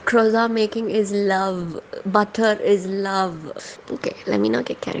Croissant making is love. Butter is love. Okay, let me not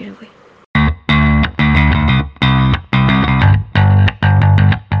get carried away.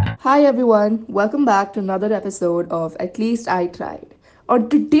 Hi everyone, welcome back to another episode of At Least I Tried. On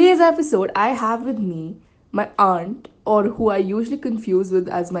today's episode, I have with me my aunt, or who I usually confuse with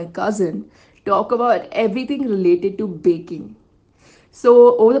as my cousin, talk about everything related to baking.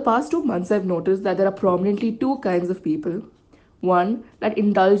 So, over the past 2 months, I've noticed that there are prominently two kinds of people. One that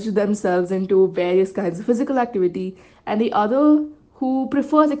indulge themselves into various kinds of physical activity, and the other who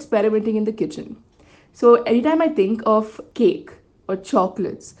prefers experimenting in the kitchen. So, anytime I think of cake or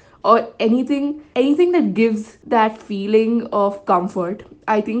chocolates or anything that gives that feeling of comfort,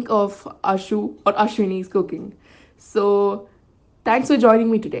 I think of Ashu or Ashwini's cooking. So, thanks for joining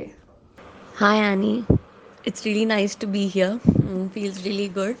me today. Hi, Annie. It's really nice to be here. Feels really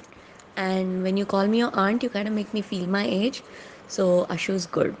good. And when you call me your aunt, you kind of make me feel my age. So, Ashu's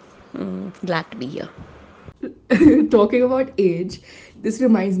good. Glad to be here. Talking about age, this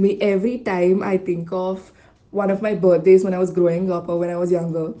reminds me every time I think of one of my birthdays when I was growing up or when I was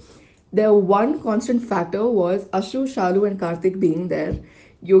younger. The one constant factor was Ashu, Shalu, and Karthik being there.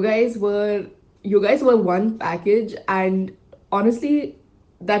 You guys were you guys were one package, and honestly,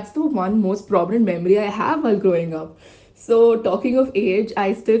 that's the one most prominent memory I have while growing up. So talking of age,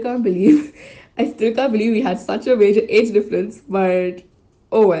 I still can't believe I still can't believe we had such a major age difference, but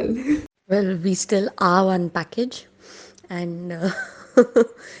oh well. Well, we still are one package, and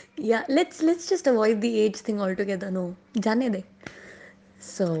yeah, let's just avoid the age thing altogether. No, jane de.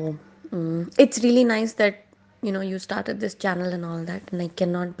 So it's really nice that you started this channel and all that, and I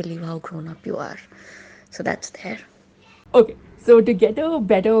cannot believe how grown up you are. So that's there. Okay, so to get a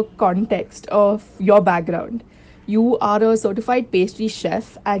better context of your background, you are a certified pastry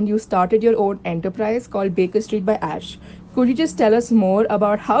chef and you started your own enterprise called Baker Street by Ash. Could you just tell us more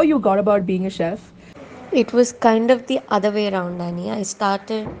about how you got about being a chef? It was kind of the other way around, Annie. I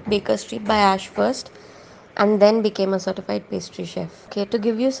started Baker Street by Ash first and then became a certified pastry chef. Okay, to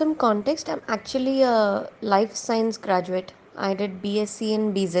give you some context, I'm actually a life science graduate. I did BSc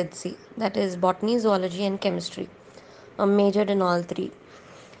in BZC, that is botany, zoology, and chemistry. I majored in all three.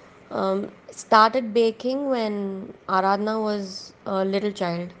 Started baking when Aradhna was a little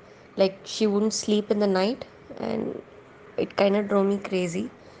child. Like, she wouldn't sleep in the night, and it kind of drove me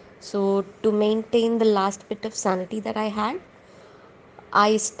crazy. So, to maintain the last bit of sanity that I had,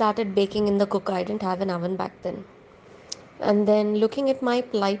 I started baking in the cooker. I didn't have an oven back then. And then, looking at my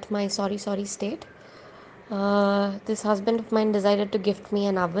plight, my sorry state, this husband of mine decided to gift me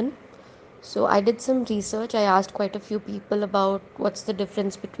an oven. So I did some research. I asked quite a few people about what's the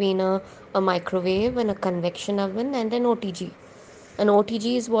difference between a microwave and a convection oven and an OTG. An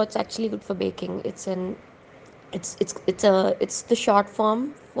OTG is what's actually good for baking. It's the short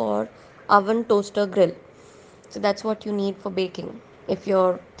form for oven, toaster, grill. So that's what you need for baking if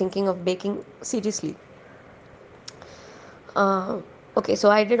you're thinking of baking seriously. Uh, okay,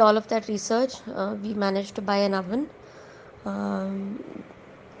 so I did all of that research. We managed to buy an oven. Um,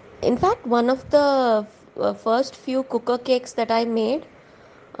 In fact, one of the first few cooker cakes that I made,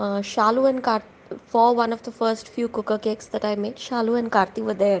 Shalu and for one of the first few cooker cakes that I made, Shalu and Karti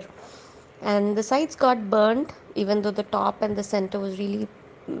were there. And the sides got burnt, even though the top and the center was really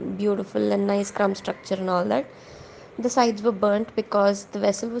beautiful and nice crumb structure and all that. The sides were burnt because the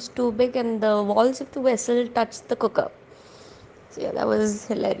vessel was too big and the walls of the vessel touched the cooker. So, yeah, that was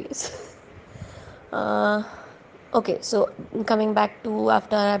hilarious. Uh, okay, so coming back to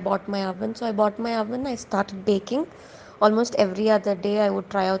after I bought my oven. So I bought my oven, I started baking. Almost every other day, I would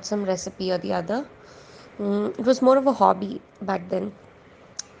try out some recipe or the other. It was more of a hobby back then.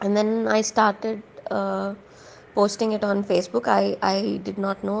 And then I started posting it on Facebook. I did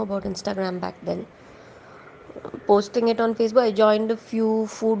not know about Instagram back then. Posting it on Facebook, I joined a few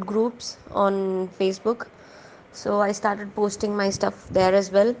food groups on Facebook. So I started posting my stuff there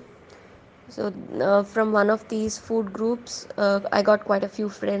as well. So, from one of these food groups, I got quite a few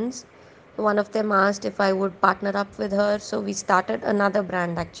friends. One of them asked if I would partner up with her, so we started another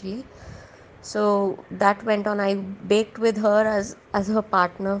brand actually. So that went on. I baked with her as her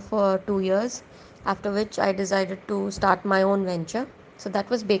partner for 2 years, after which I decided to start my own venture. So that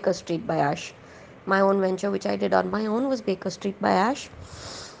was Baker Street by Ash. My own venture, which I did on my own, was Baker Street by Ash.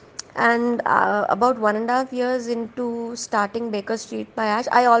 And about 1.5 years into starting Baker Street by Ash,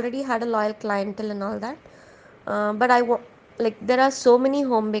 I already had a loyal clientele and all that. But like, there are so many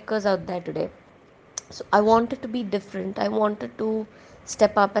home bakers out there today. So I wanted to be different. I wanted to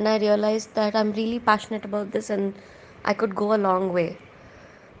step up, and I realized that I'm really passionate about this, and I could go a long way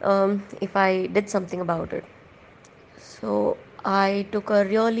if I did something about it. So I took a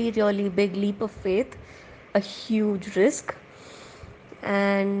really, really big leap of faith, a huge risk,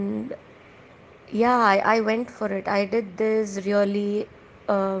 and yeah, I went for it. I did this really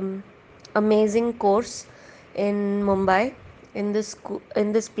um, amazing course in Mumbai, in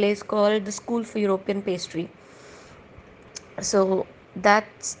this place called the School for European Pastry. So that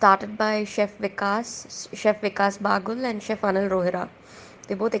started by Chef Vikas Bagul and Chef Anil Rohira.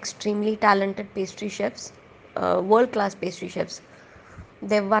 They're both extremely talented pastry chefs, world class pastry chefs.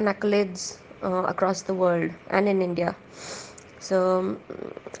 They've won accolades across the world and in India. So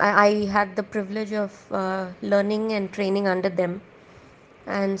I had the privilege of learning and training under them,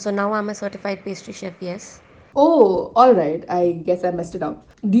 and so now I'm a certified pastry chef. Yes. Oh, all right. I guess I messed it up.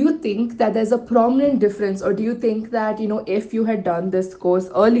 Do you think that there's a prominent difference, or do you think that, if you had done this course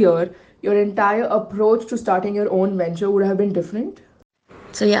earlier, your entire approach to starting your own venture would have been different?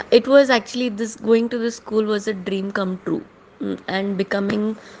 So yeah, it was actually this going to the school was a dream come true. And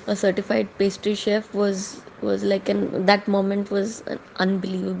becoming a certified pastry chef was like an that moment was an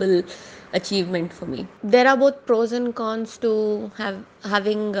unbelievable achievement for me. There are both pros and cons to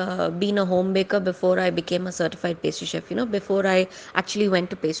having been a home baker before I became a certified pastry chef. Before I actually went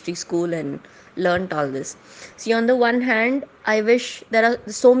to pastry school and learned all this. See, on the one hand, I wish there are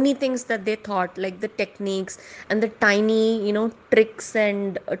so many things that they taught, like the techniques and the tiny, tricks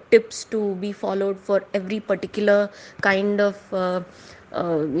and tips to be followed for every particular kind of,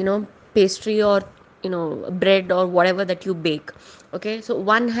 pastry or bread or whatever that you bake. Okay, so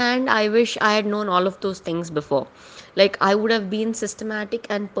one hand, I wish I had known all of those things before. Like I would have been systematic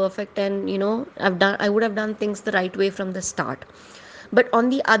and perfect, and I would have done things the right way from the start. But on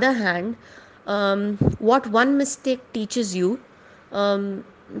the other hand, what one mistake teaches you, um,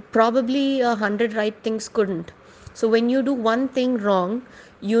 probably 100 right things couldn't. So when you do one thing wrong,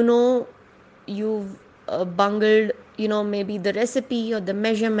 you know you've bungled, maybe the recipe or the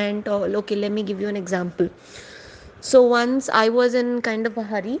measurement. Or okay, let me give you an example. So once I was in kind of a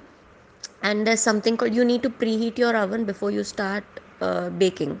hurry, and there's something called, you need to preheat your oven before you start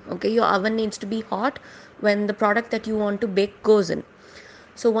baking. Okay, your oven needs to be hot when the product that you want to bake goes in.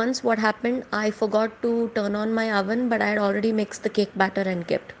 So once what happened, I forgot to turn on my oven, but I had already mixed the cake batter and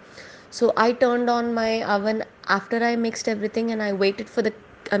kept. So I turned on my oven after I mixed everything, and I waited for the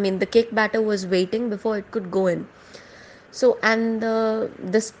cake batter was waiting before it could go in. So, and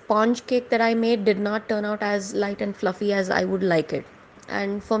the sponge cake that I made did not turn out as light and fluffy as I would like it.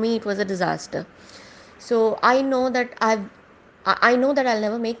 And for me, it was a disaster. So I know that I'll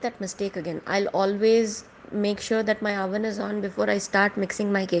never make that mistake again. I'll always make sure that my oven is on before I start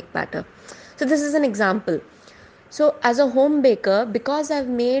mixing my cake batter. So this is an example. So as a home baker, because I've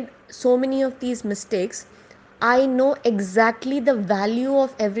made so many of these mistakes, I know exactly the value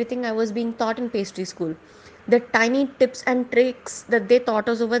of everything I was being taught in pastry school. The tiny tips and tricks that they taught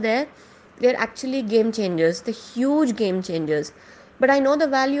us over there, they're actually game changers, the huge game changers. But I know the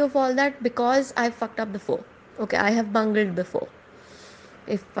value of all that because I've fucked up before. Okay, I have bungled before.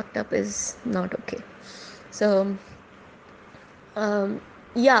 If fucked up is not okay. So um,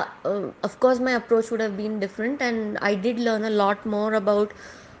 yeah, of course my approach would have been different, and I did learn a lot more about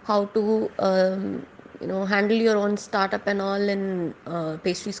how to handle your own startup and all in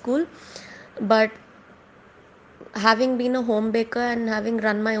pastry school. But having been a home baker and having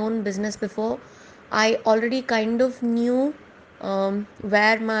run my own business before, I already kind of knew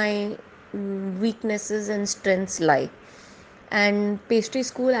where my weaknesses and strengths lie. And pastry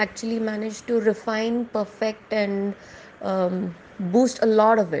school actually managed to refine, perfect, and boost a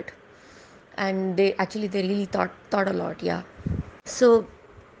lot of it. And they really thought a lot. Yeah. So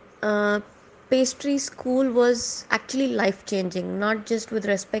uh, pastry school was actually life changing, not just with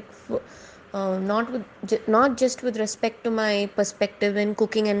respect for not just with respect to my perspective in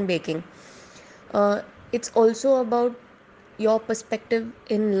cooking and baking. It's also about your perspective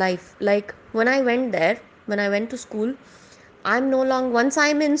in life. Like when I went to school, once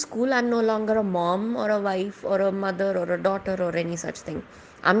I'm in school, I'm no longer a mom or a wife or a mother or a daughter or any such thing.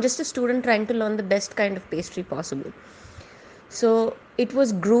 I'm just a student trying to learn the best kind of pastry possible. So it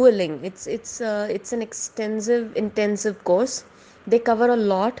was grueling. It's an extensive, intensive course. They cover a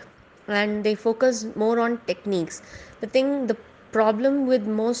lot, and they focus more on techniques. The problem with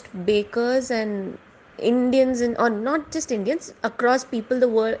most bakers and Indians, or not just Indians, across people the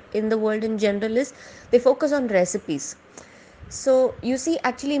world in general, is they focus on recipes. So you see,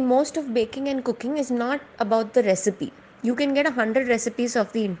 actually, most of baking and cooking is not about the recipe. You can get 100 recipes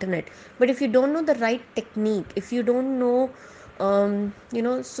off the internet, but if you don't know the right technique, if you don't know,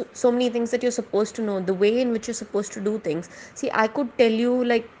 so many things that you're supposed to know, the way in which you're supposed to do things. See, I could tell you,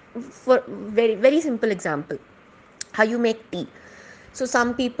 like, for very very simple example, how you make tea. So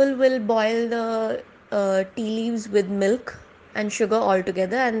some people will boil the tea leaves with milk and sugar all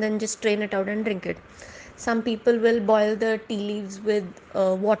together and then just strain it out and drink it. Some people will boil the tea leaves with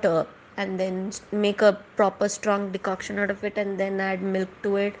water and then make a proper strong decoction out of it and then add milk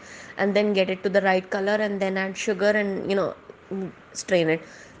to it and then get it to the right color and then add sugar and strain it.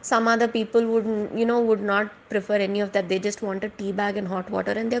 Some other people would not prefer any of that. They just want a tea bag and hot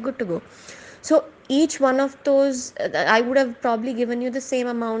water and they're good to go. So each one of those, I would have probably given you the same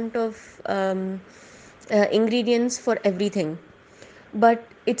amount of ingredients for everything, but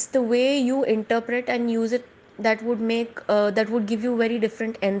it's the way you interpret and use it that would give you very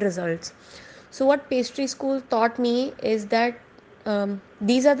different end results. So what pastry school taught me is that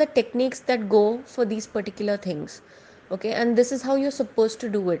these are the techniques that go for these particular things, okay, and this is how you're supposed to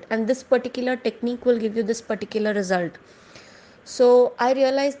do it, and this particular technique will give you this particular result. So I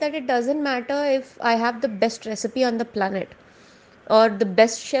realized that it doesn't matter if I have the best recipe on the planet or the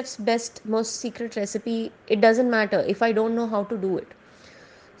best chef's best most secret recipe. It doesn't matter if I don't know how to do it.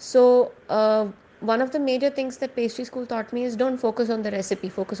 So one of the major things that pastry school taught me is don't focus on the recipe,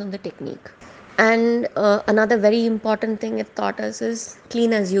 focus on the technique. And another very important thing it taught us is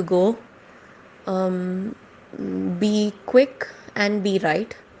clean as you go, um, be quick and be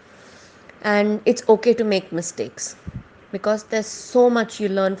right, and it's okay to make mistakes because there's so much you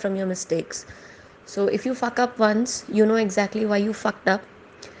learn from your mistakes. So if you fuck up once, you know exactly why you fucked up.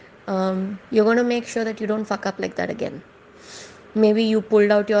 You're going to make sure that you don't fuck up like that again. Maybe you pulled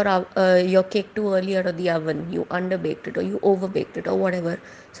out your cake too early out of the oven, you underbaked it or you overbaked it or whatever.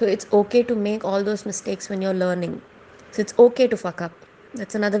 So it's okay to make all those mistakes when you're learning. So it's okay to fuck up.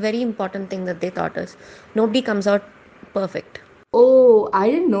 That's another very important thing that they taught us. Nobody comes out perfect. Oh,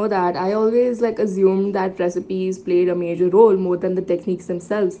 I didn't know that. I always like assumed that recipes played a major role more than the techniques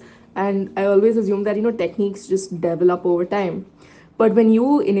themselves. And I always assumed that, techniques just develop over time. But when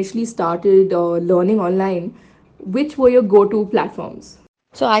you initially started learning online, which were your go-to platforms?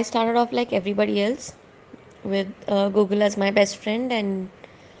 So I started off like everybody else with Google as my best friend and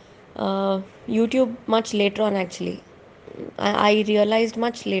YouTube much later on actually. I realized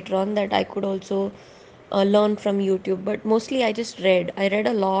much later on that I could also learn from YouTube, but mostly I just read. I read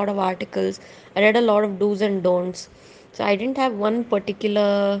a lot of articles, I read a lot of do's and don'ts. So I didn't have one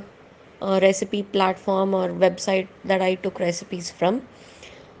particular recipe platform or website that I took recipes from.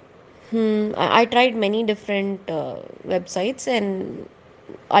 I tried many different websites, and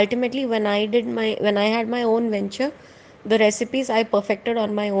ultimately, when I had my own venture, the recipes I perfected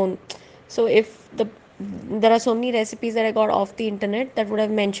on my own. So if there are so many recipes that I got off the internet that would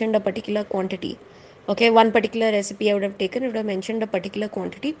have mentioned a particular quantity. Okay, one particular recipe I would have taken, it would have mentioned a particular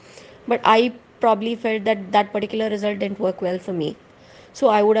quantity, but I probably felt that that particular result didn't work well for me. So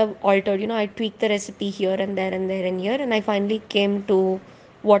I would have altered, I tweaked the recipe here and there and there and here, and I finally came to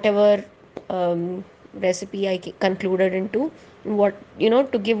whatever recipe I concluded into, what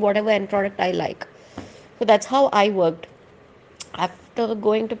to give whatever end product I like. So that's how I worked. After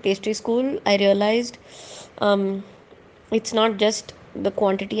going to pastry school, I realized um, it's not just the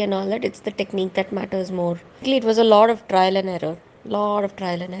quantity and all that; it's the technique that matters more. It was a lot of trial and error. Lot of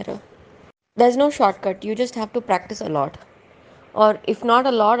trial and error. There's no shortcut. You just have to practice a lot, or if not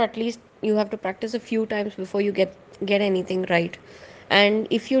a lot, at least you have to practice a few times before you get anything right. And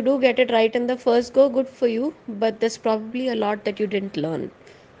if you do get it right in the first go, good for you, but there's probably a lot that you didn't learn.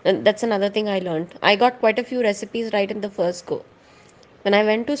 And that's another thing I learned. I got quite a few recipes right in the first go. When I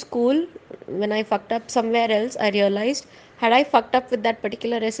went to school, when I fucked up somewhere else, I realized had I fucked up with that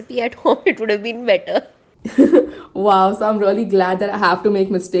particular recipe at home, it would have been better. Wow, so I'm really glad that I have to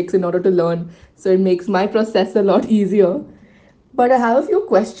make mistakes in order to learn. So it makes my process a lot easier. But I have a few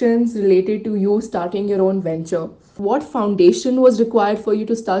questions related to you starting your own venture. What foundation was required for you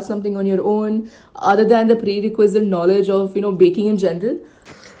to start something on your own, other than the prerequisite knowledge of, baking in general?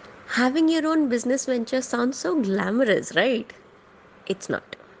 Having your own business venture sounds so glamorous, right? It's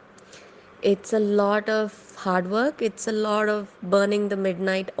not. It's a lot of hard work, it's a lot of burning the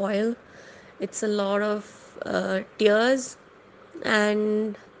midnight oil, it's a lot of tears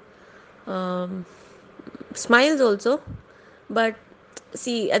and um, smiles also. But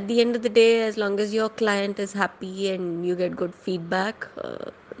see, at the end of the day, as long as your client is happy and you get good feedback,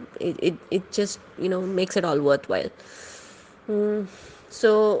 it just makes it all worthwhile. Mm,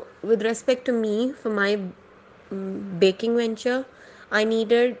 so with respect to me, for my baking venture, I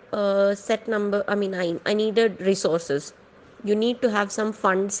needed a set number. I needed resources. You need to have some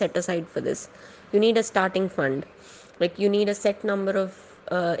fund set aside for this. You need a starting fund. Like you need a set number of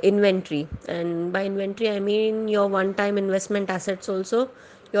inventory. And by inventory, I mean your one time investment assets also,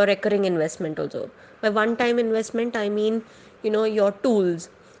 your recurring investment also. By one time investment, I mean your tools,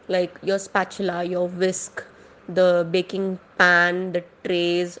 like your spatula, your whisk, the baking pan, the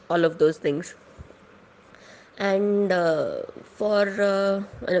trays, all of those things. And for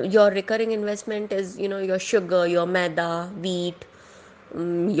your recurring investment is your sugar, your maida, wheat,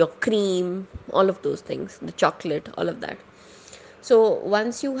 your cream, all of those things, the chocolate, all of that. So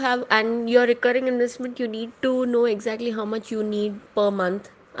once you have, and your recurring investment, you need to know exactly how much you need per month.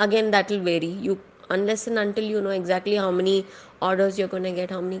 Again, that will vary. You, unless and until you know exactly how many orders you're going to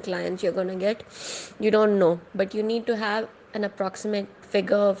get, how many clients you're going to get, you don't know. But you need to have an approximate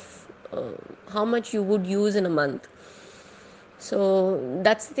figure of how much you would use in a month. So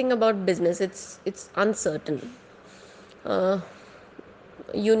that's the thing about business. It's uncertain. Uh,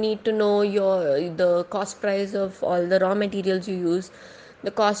 you need to know the cost price of all the raw materials you use,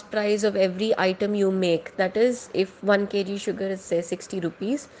 the cost price of every item you make. That is, if 1 kg sugar is say 60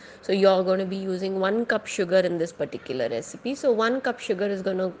 rupees, so you're going to be using 1 cup sugar in this particular recipe. So 1 cup sugar is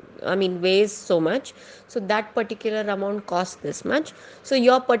going to, weighs so much, so that particular amount costs this much. So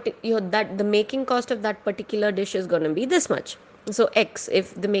your that the making cost of that particular dish is going to be this much. So x,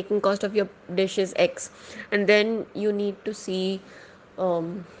 if the making cost of your dish is x, and then you need to see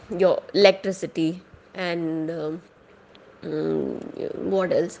your electricity, and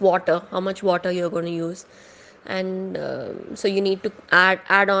what else, water, how much water you're going to use. And so you need to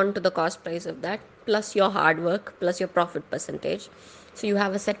add on to the cost price of that, plus your hard work, plus your profit percentage. So you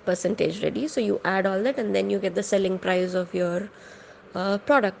have a set percentage ready, so you add all that, and then you get the selling price of your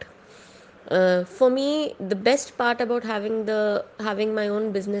product. For me, the best part about having my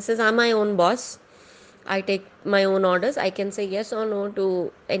own business is I'm my own boss. I take my own orders. I can say yes or no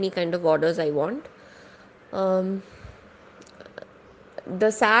to any kind of orders I want. Um,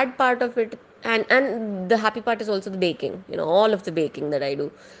 the sad part of it, and the happy part, is also the baking. All of the baking that I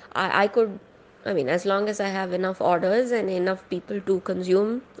do, I could, as long as I have enough orders and enough people to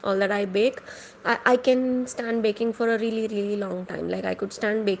consume all that I bake, I can stand baking for a really really long time. Like, I could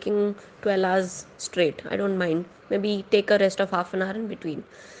stand baking 12 hours straight. I don't mind. Maybe take a rest of half an hour in between.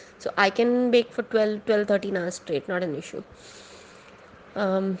 So I can bake for 13 hours straight, not an issue.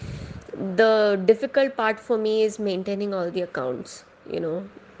 um, the difficult part for me is maintaining all the accounts,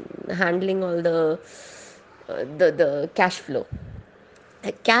 handling all the cash flow.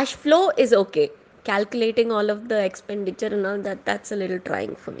 Cash flow is okay. Calculating all of the expenditure and all that, that's a little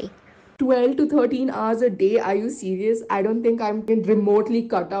trying for me. 12 to 13 hours a day, are you serious? I don't think I'm remotely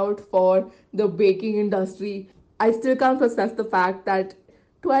cut out for the baking industry. I still can't process the fact that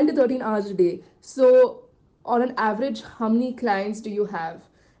 12 to 13 hours a day. So, on an average, how many clients do you have?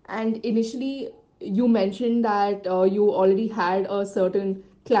 And initially, you mentioned that you already had a certain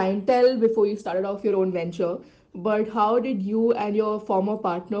clientele before you started off your own venture. But how did you and your former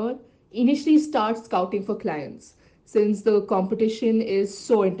partner initially start scouting for clients since the competition is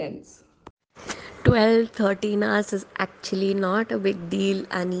so intense? 12-13 hours is actually not a big deal,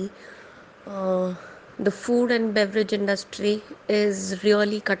 Annie. uh, the food and beverage industry is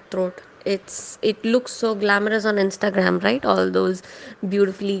really cutthroat. It looks so glamorous on Instagram, right? All those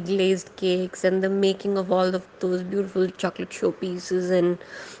beautifully glazed cakes and the making of all of those beautiful chocolate showpieces, and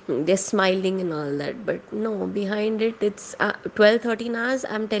they're smiling and all that. But no, behind it, it's 12-13 hours.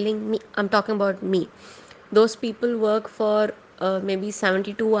 I'm talking about me. Those people work for maybe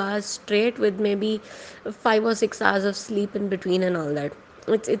 72 hours straight, with maybe 5 or 6 hours of sleep in between and all that.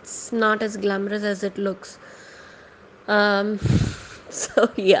 It's not as glamorous as it looks. um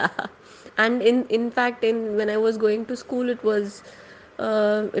so yeah. And in fact, in when I was going to school, it was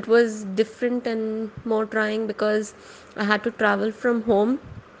different and more trying, because I had to travel from home,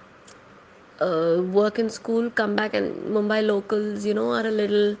 work in school, come back. And Mumbai locals, are a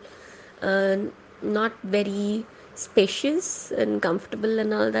little uh, not very spacious and comfortable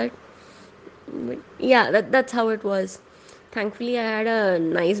and all that. But yeah, that's how it was. Thankfully, I had a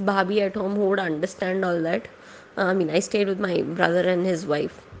nice bhabhi at home who would understand all that. I stayed with my brother and his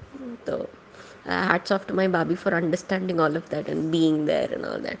wife. So, hats off to my bhabhi for understanding all of that and being there and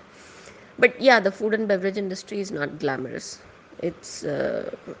all that. But yeah, the food and beverage industry is not glamorous. It's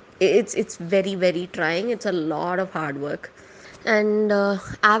very very trying. It's a lot of hard work. And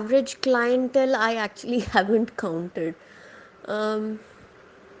average clientele, I actually haven't counted. um,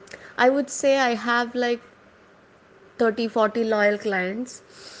 I would say I have like 30-40 loyal clients.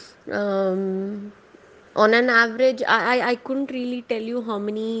 um, on an average, I couldn't really tell you how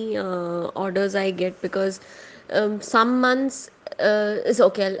many orders I get, because some months is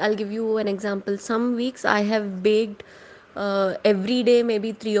okay. I'll give you an example. Some weeks I have baked every day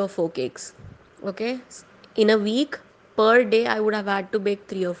maybe 3 or 4 cakes. Okay, in a week, per day I would have had to bake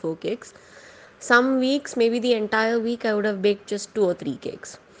 3 or 4 cakes. Some weeks, maybe the entire week, I would have baked just 2 or 3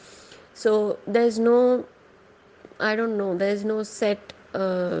 cakes. So there's no, I don't know, there's no set.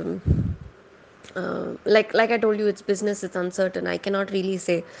 Like I told you, it's business. It's uncertain. I cannot really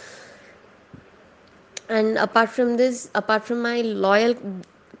say. And apart from this, apart from my loyal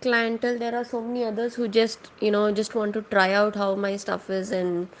clientele, there are so many others who just want to try out how my stuff is,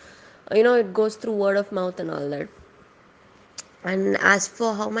 and it goes through word of mouth and all that. And as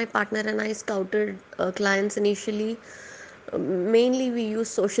for how my partner and I scouted clients initially, mainly we use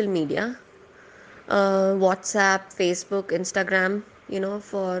social media, WhatsApp, Facebook, Instagram,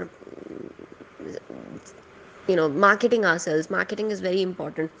 for marketing ourselves. Marketing is very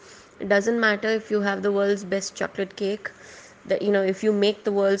important. It doesn't matter if you have the world's best chocolate cake, that if you make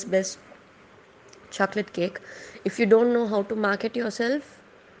the world's best chocolate cake, if you don't know how to market yourself,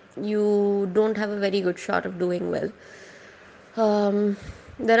 you don't have a very good shot of doing well.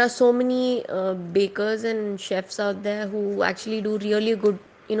 There are so many bakers and chefs out there who actually do really good,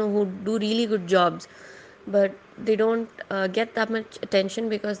 who do really good jobs, but they don't get that much attention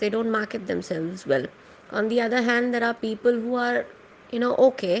because they don't market themselves well. On the other hand, there are people who are,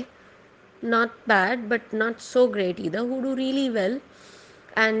 okay, not bad, but not so great either, who do really well,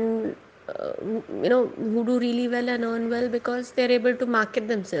 and who do really well and earn well because they're able to market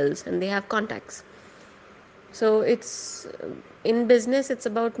themselves and they have contacts. So it's in business, it's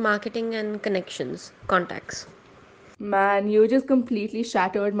about marketing and connections, contacts. Man, you just completely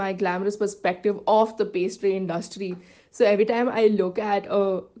shattered my glamorous perspective of the pastry industry. So every time I look at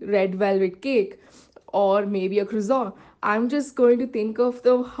a red velvet cake or maybe a croissant, I'm just going to think of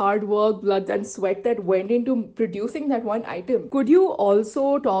the hard work, blood, and sweat that went into producing that one item. Could you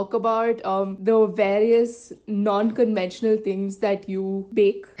also talk about the various non conventional things that you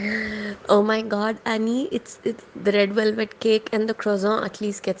bake? Oh my god, Annie, it's the red velvet cake and the croissant at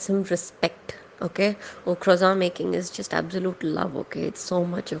least get some respect. Okay. Oh, croissant making is just absolute love. Okay, it's so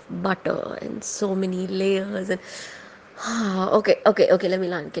much of butter and so many layers and okay, let me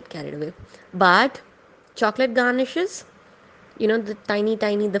not get carried away. But chocolate garnishes, the tiny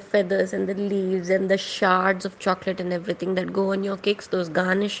the feathers and the leaves and the shards of chocolate and everything that go on your cakes, those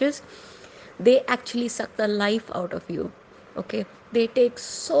garnishes, they actually suck the life out of you. Okay, they take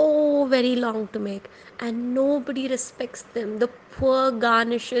so very long to make, and nobody respects them. The poor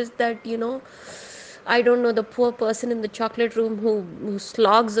garnishes that, I don't know, the poor person in the chocolate room who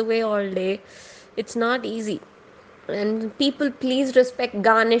slogs away all day. It's not easy. And people, please respect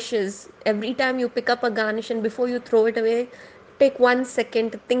garnishes. Every time you pick up a garnish and before you throw it away, take 1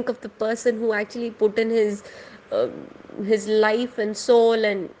 second to think of the person who actually put in uh, his life and soul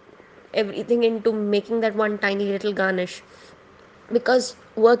and everything into making that one tiny little garnish, because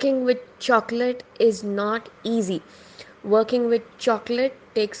working with chocolate is not easy. Working with chocolate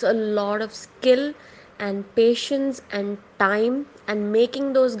takes a lot of skill and patience and time, and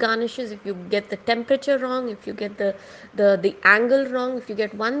making those garnishes, if you get the temperature wrong, if you get the angle wrong, if you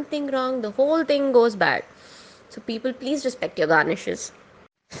get one thing wrong, the whole thing goes bad. So people, please respect your garnishes.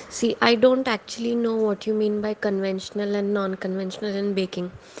 See, I don't actually know what you mean by conventional and non conventional in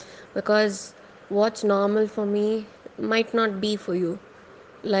baking, because what's normal for me might not be for you.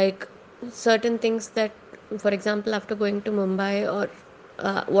 Like certain things that, for example, after going to Mumbai, or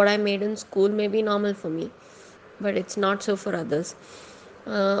what I made in school may be normal for me, but it's not so for others.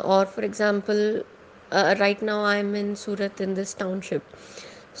 Or, for example, right now I'm in Surat in this township.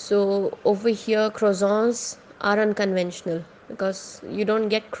 So over here, croissants are unconventional because you don't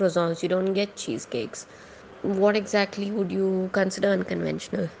get croissants, you don't get cheesecakes. What exactly would you consider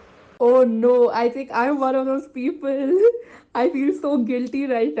unconventional? Oh no, I think I'm one of those people. I feel so guilty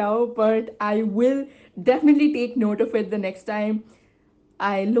right now, but I will definitely take note of it the next time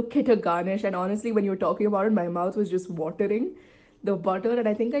I look at a garnish. And honestly, when you were talking about it, my mouth was just watering. The butter, and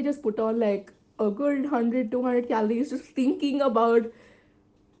I think I just put on like a good 100, 200 calories just thinking about.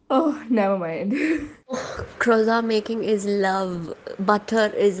 Oh, never mind. Croissant making is love.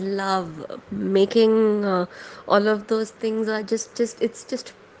 Butter is love. Making all of those things are just it's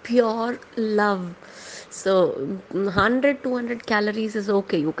just pure love. So 100, 200 calories is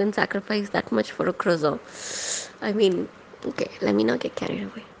okay. You can sacrifice that much for a croissant. I mean, okay, let me not get carried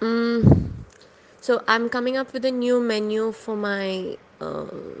away. So I'm coming up with a new menu for my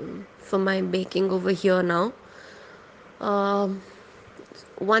baking over here now. Um,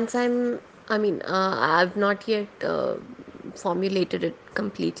 once I've not yet formulated it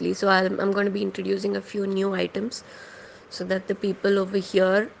completely, so I'm going to be introducing a few new items so that the people over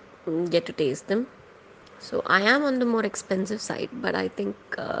here get to taste them. So I am on the more expensive side, but I think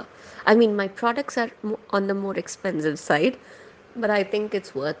my products are on the more expensive side, but I think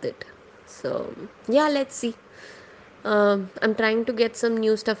it's worth it. So yeah, let's see. I'm trying to get some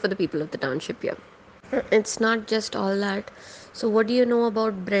new stuff for the people of the township here. It's not just all that. So what do you know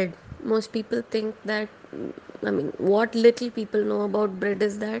about bread? Most people think that, I mean, what little people know about bread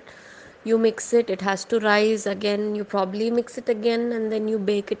is that you mix it, it has to rise again, you probably mix it again, and then you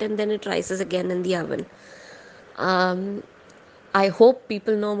bake it, and then it rises again in the oven. um, I hope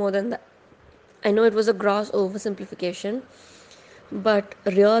people know more than that. I know it was a gross oversimplification, but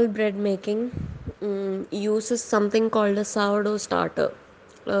real bread making uses something called a sourdough starter.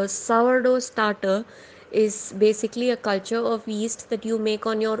 A sourdough starter is basically a culture of yeast that you make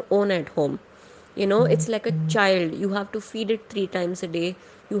on your own at home. You know, it's like a child. You have to feed it 3 times a day.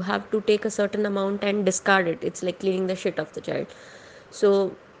 You have to take a certain amount and discard it. It's like cleaning the shit of the child.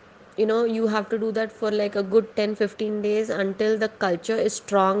 So, you know, you have to do that for like a good 10-15 days until the culture is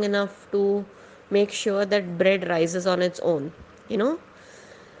strong enough to make sure that bread rises on its own, you know.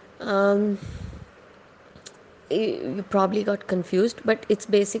 um, you probably got confused, but it's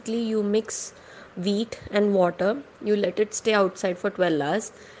basically you mix wheat and water, you let it stay outside for 12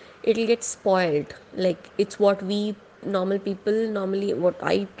 hours, it'll get spoiled. Like, it's what we normal people normally, what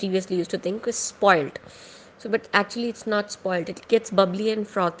I previously used to think is spoiled. So but actually it's not spoiled, it gets bubbly and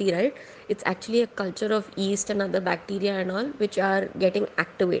frothy, right? It's actually a culture of yeast and other bacteria and all which are getting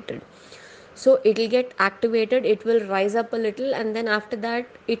activated. So it'll get activated, it will rise up a little, and then after that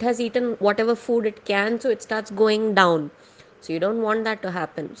it has eaten whatever food it can, so it starts going down. So you don't want that to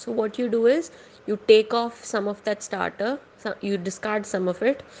happen. So what you do is you take off some of that starter, so you discard some of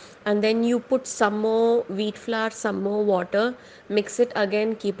it, and then you put some more wheat flour, some more water, mix it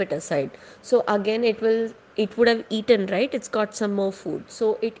again, keep it aside. So again it would have eaten, right? It's got some more food,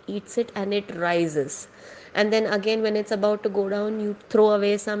 so it eats it and it rises. And then again when it's about to go down, you throw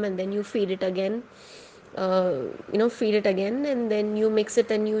away some and then you feed it again. Feed it again, and then you mix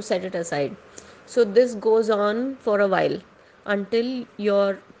it and you set it aside. So this goes on for a while until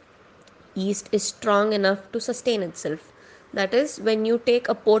your yeast is strong enough to sustain itself. That is, when you take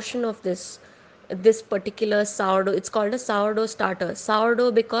a portion of this particular sourdough, it's called a sourdough starter.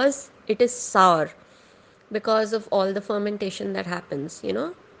 Sourdough because it is sour, because of all the fermentation that happens, you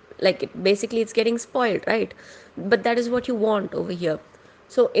know. Like, basically it's getting spoiled, right? But that is what you want over here.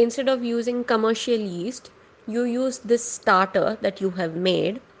 So instead of using commercial yeast, you use this starter that you have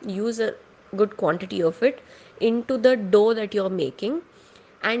made, use a good quantity of it into the dough that you're making,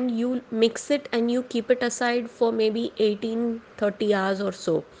 and you mix it and you keep it aside for maybe 18-30 hours or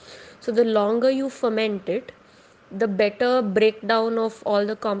so. So the longer you ferment it, the better breakdown of all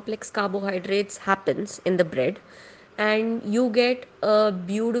the complex carbohydrates happens in the bread, and you get a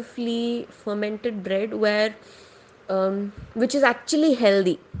beautifully fermented bread where which is actually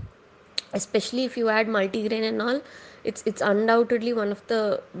healthy, especially if you add multigrain and all. It's undoubtedly one of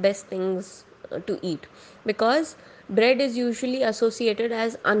the best things to eat, because bread is usually associated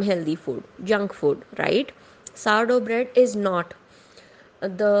as unhealthy food, junk food, right? Sourdough bread is not.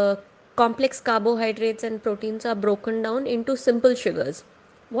 The complex carbohydrates and proteins are broken down into simple sugars.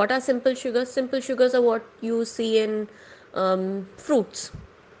 What are simple sugars? Simple sugars are what you see in fruits,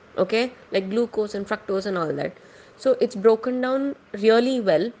 okay, like glucose and fructose and all that. So it's broken down really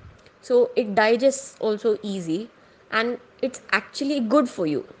well, so it digests also easy, and it's actually good for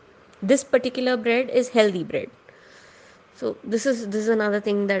you. This particular bread is healthy bread. So this is another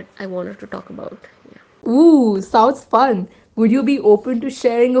thing that I wanted to talk about. Yeah. Ooh, sounds fun. Would you be open to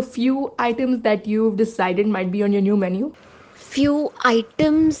sharing a few items that you've decided might be on your new menu? Few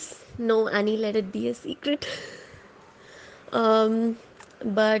items, no, Annie, let it be a secret. um,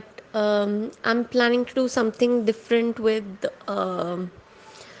 but I'm planning to do something different with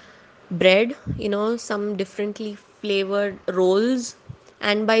bread, you know, some differently flavored rolls.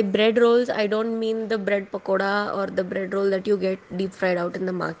 And by bread rolls, I don't mean the bread pakoda or the bread roll that you get deep fried out in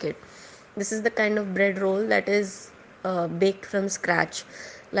the market. This is the kind of bread roll that is baked from scratch,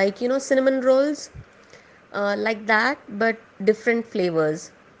 like, you know, cinnamon rolls, like that, but different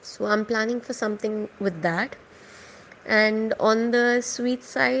flavors. So I'm planning for something with that. And on the sweet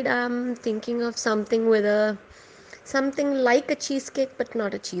side, I'm thinking of something like a cheesecake, but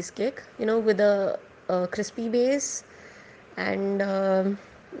not a cheesecake, you know, with a crispy base and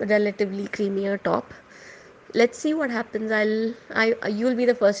relatively creamier top. Let's see what happens. You'll be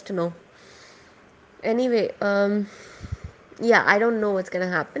the first to know. Anyway, yeah, I don't know what's gonna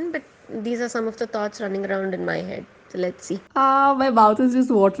happen, but these are some of the thoughts running around in my head. So let's see. Ah, my mouth is just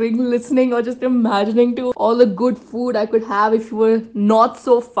watering listening or just imagining to all the good food I could have if you were not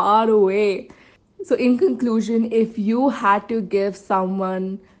so far away. So, in conclusion, if you had to give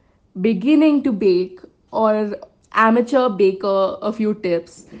someone beginning to bake or amateur baker a few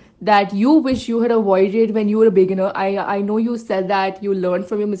tips that you wish you had avoided when you were a beginner? I know you said that you learned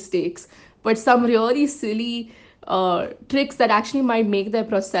from your mistakes, but some really silly tricks that actually might make the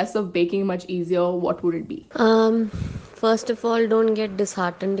process of baking much easier, what would it be? First of all, don't get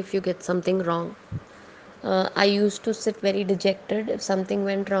disheartened if you get something wrong. I used to sit very dejected if something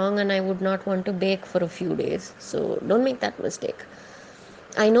went wrong, and I would not want to bake for a few days. So don't make that mistake.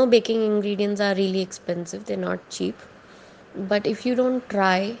 I know baking ingredients are really expensive, they're not cheap, but if you don't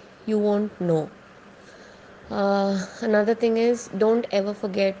try, you won't know. Another thing is, don't ever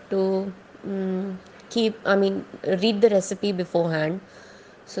forget to mm, read the recipe beforehand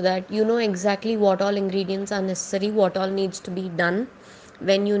so that you know exactly what all ingredients are necessary, what all needs to be done,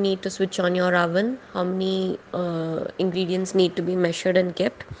 when you need to switch on your oven, how many ingredients need to be measured and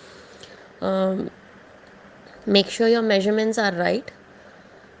kept. Um, Make sure your measurements are right,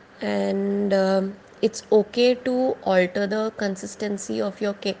 and it's okay to alter the consistency of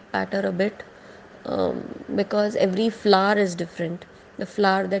your cake batter a bit, because every flour is different. The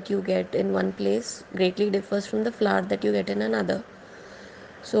flour that you get in one place greatly differs from the flour that you get in another.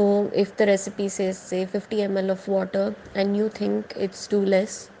 So if the recipe says, say, 50 ml of water and you think it's too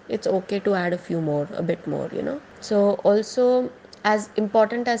less, it's okay to add a few more, a bit more. So also, as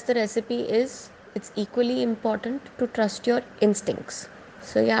important as the recipe is, it's equally important to trust your instincts.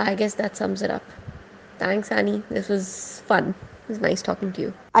 So yeah, I guess that sums it up. Thanks, Annie. This was fun. It was nice talking to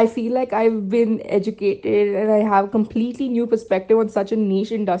you. I feel like I've been educated and I have a completely new perspective on such a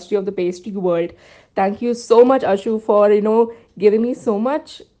niche industry of the pastry world. Thank you so much, Ashu, for giving me so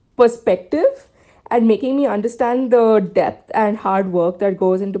much perspective and making me understand the depth and hard work that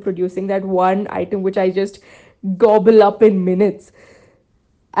goes into producing that one item which I just gobble up in minutes.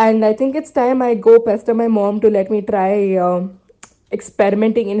 And I think it's time I go pester my mom to let me try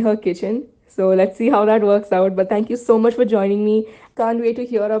experimenting in her kitchen. So let's see how that works out. But thank you so much for joining me. Can't wait to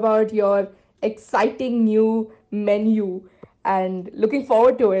hear about your exciting new menu and looking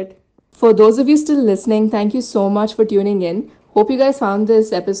forward to it. For those of you still listening, thank you so much for tuning in. Hope you guys found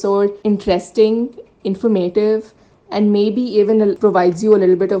this episode interesting, informative, and maybe even provides you a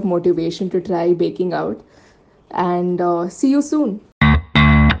little bit of motivation to try baking out. And see you soon.